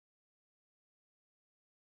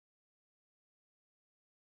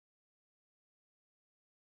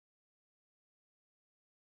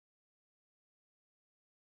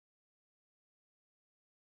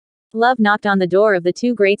Love knocked on the door of the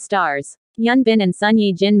two great stars. Hyunbin and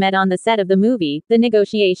Yejin met on the set of the movie, The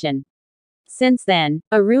Negotiation. Since then,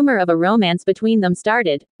 a rumor of a romance between them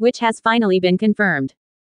started, which has finally been confirmed.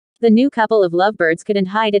 The new couple of lovebirds couldn't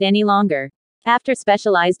hide it any longer. After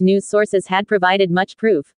specialized news sources had provided much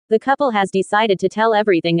proof, the couple has decided to tell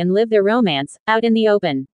everything and live their romance out in the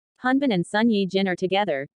open. Hyunbin and Yejin are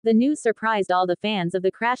together. The news surprised all the fans of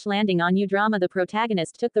the Crash Landing on You drama. The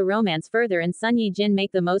protagonist took the romance further and Yejin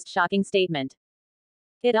make the most shocking statement.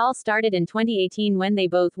 It all started in 2018 when they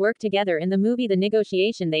both worked together in the movie The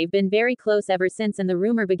Negotiation. They've been very close ever since, and the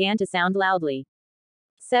rumor began to sound loudly.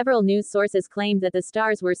 Several news sources claimed that the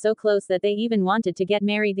stars were so close that they even wanted to get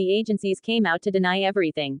married. The agencies came out to deny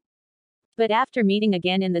everything. But after meeting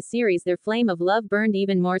again in the series, their flame of love burned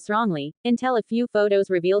even more strongly, until a few photos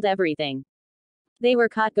revealed everything. They were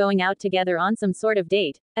caught going out together on some sort of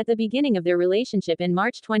date, at the beginning of their relationship in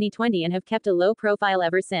March 2020, and have kept a low profile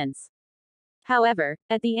ever since. However,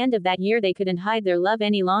 at the end of that year they couldn't hide their love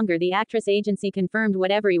any longer. The actress agency confirmed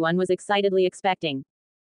what everyone was excitedly expecting.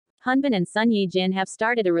 Hyunbin and Yejin have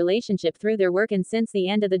started a relationship through their work, and since the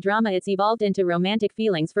end of the drama it's evolved into romantic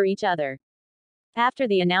feelings for each other. After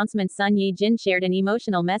the announcement, Yejin shared an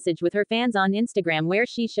emotional message with her fans on Instagram where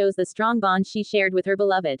she shows the strong bond she shared with her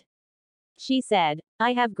beloved. She said,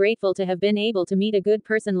 "I have grateful to have been able to meet a good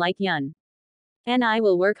person like Hyun. And I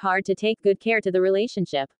will work hard to take good care to the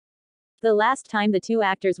relationship." The last time the two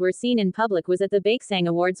actors were seen in public was at the Baeksang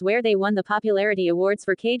Awards, where they won the Popularity Awards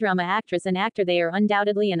for K-drama actress and actor. They are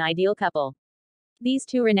undoubtedly an ideal couple. These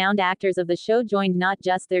two renowned actors of the show joined not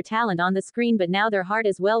just their talent on the screen but now their heart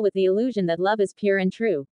as well, with the illusion that love is pure and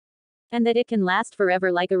true. And that it can last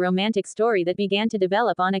forever, like a romantic story that began to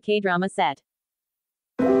develop on a K-drama set.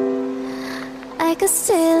 I could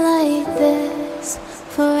stay like this,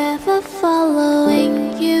 forever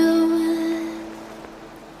following you.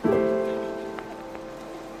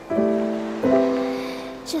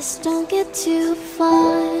 Just don't get too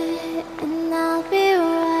far, and I'll be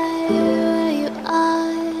right where you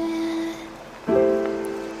are.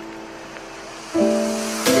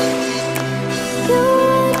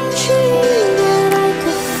 You're a dream that I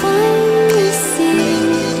could finally see.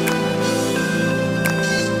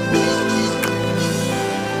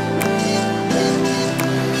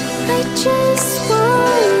 I just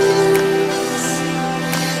want us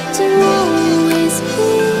to always be.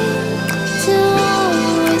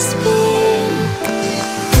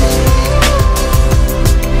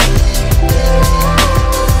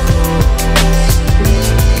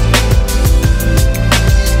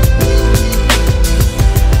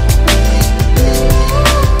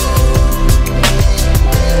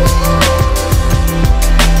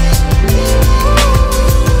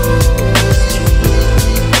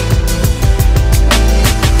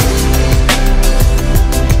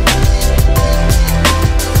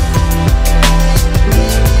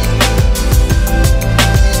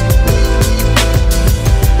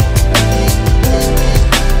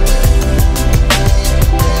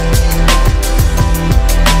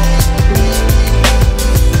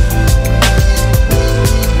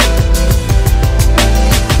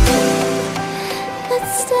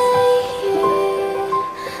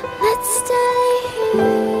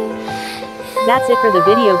 That's it for the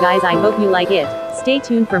video, guys. I hope you like it. Stay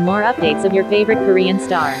tuned for more updates of your favorite Korean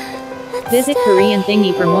star. Visit Korean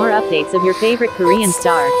Thingy for more updates of your favorite Korean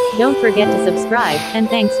star. Don't forget to subscribe, and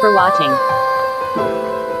thanks for watching.